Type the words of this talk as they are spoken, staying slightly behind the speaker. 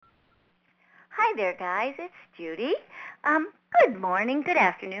Hi there, guys. It's Judy. Good morning, good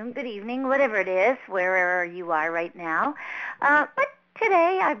afternoon, good evening, whatever it is, wherever you are right now. But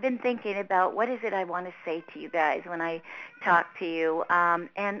today I've been thinking about what is it I want to say to you guys when I talk to you.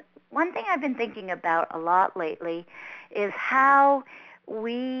 And one thing I've been thinking about a lot lately is how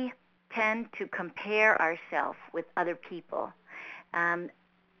we tend to compare ourselves with other people. Um,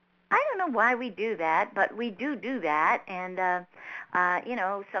 I don't know why we do that, but we do that. And,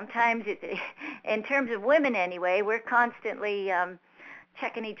 sometimes in terms of women anyway, we're constantly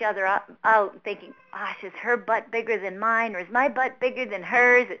checking each other out and thinking, gosh, is her butt bigger than mine or is my butt bigger than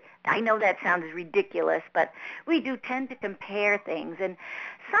hers? I know that sounds ridiculous, but we do tend to compare things. And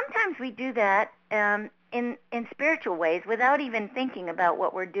sometimes we do that in spiritual ways without even thinking about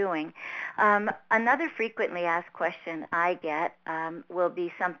what we're doing. Another frequently asked question I get will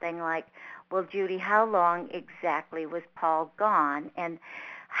be something like, well, Judy, how long exactly was Paul gone? And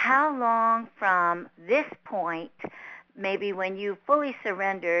how long from this point, maybe when you fully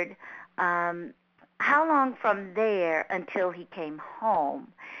surrendered, how long from there until he came home?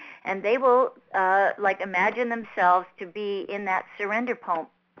 And they will imagine themselves to be in that surrender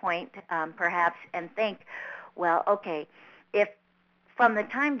point, perhaps, and think, well, okay, if from the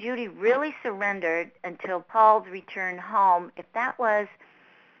time Judy really surrendered until Paul's return home, if that was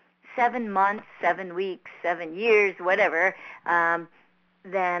 7 months, 7 weeks, 7 years, whatever,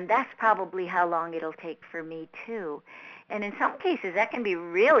 then that's probably how long it'll take for me too. And in some cases, that can be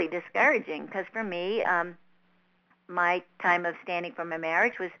really discouraging because for me, my time of standing for my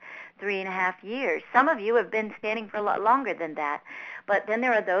marriage was 3.5 years. Some of you have been standing for a lot longer than that. But then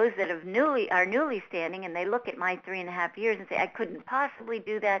there are those that are newly standing, and they look at my 3.5 years and say, I couldn't possibly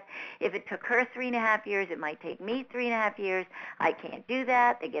do that. If it took her 3.5 years, it might take me 3.5 years. I can't do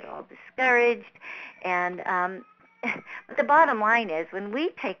that. They get all discouraged. And but the bottom line is when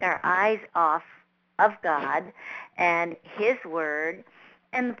we take our eyes off of God and His Word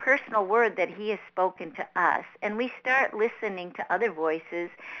and the personal word that He has spoken to us, and we start listening to other voices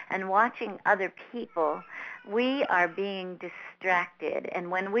and watching other people, we are being distracted.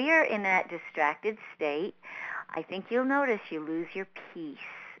 And when we are in that distracted state, I think you'll notice you lose your peace.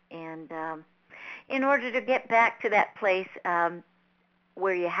 And in order to get back to that place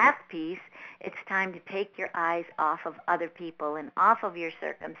where you have peace, it's time to take your eyes off of other people and off of your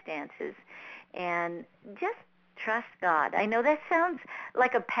circumstances and just trust God. I know that sounds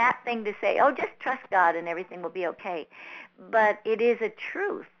like a pat thing to say, oh, just trust God and everything will be okay. But it is a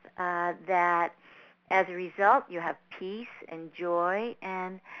truth that as a result, you have peace and joy,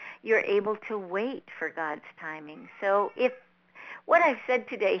 and you're able to wait for God's timing. So if what I've said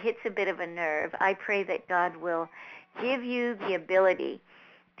today hits a bit of a nerve, I pray that God will give you the ability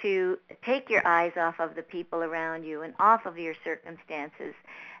to take your eyes off of the people around you and off of your circumstances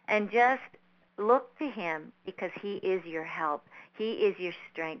and just look to Him, because He is your help. He is your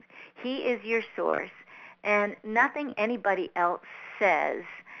strength. He is your source. And nothing anybody else says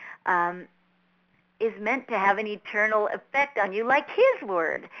is meant to have an eternal effect on you like His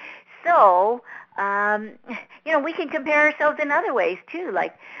Word. So, we can compare ourselves in other ways too,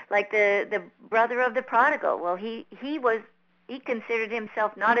 like the brother of the prodigal. Well, he considered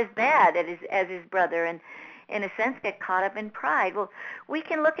himself not as bad as his brother, and in a sense get caught up in pride. Well, we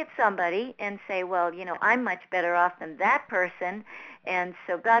can look at somebody and say, well, I'm much better off than that person, and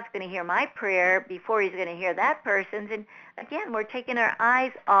so God's going to hear my prayer before He's going to hear that person's. And again, we're taking our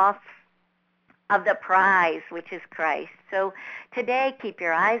eyes off of the prize, which is Christ. So today, keep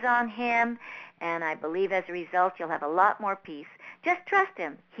your eyes on Him, and I believe as a result, you'll have a lot more peace. Just trust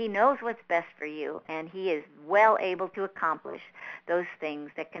Him. He knows what's best for you, and He is well able to accomplish those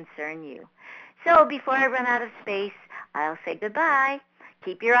things that concern you. So before I run out of space, I'll say goodbye.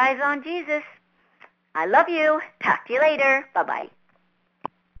 Keep your eyes on Jesus. I love you. Talk to you later. Bye-bye.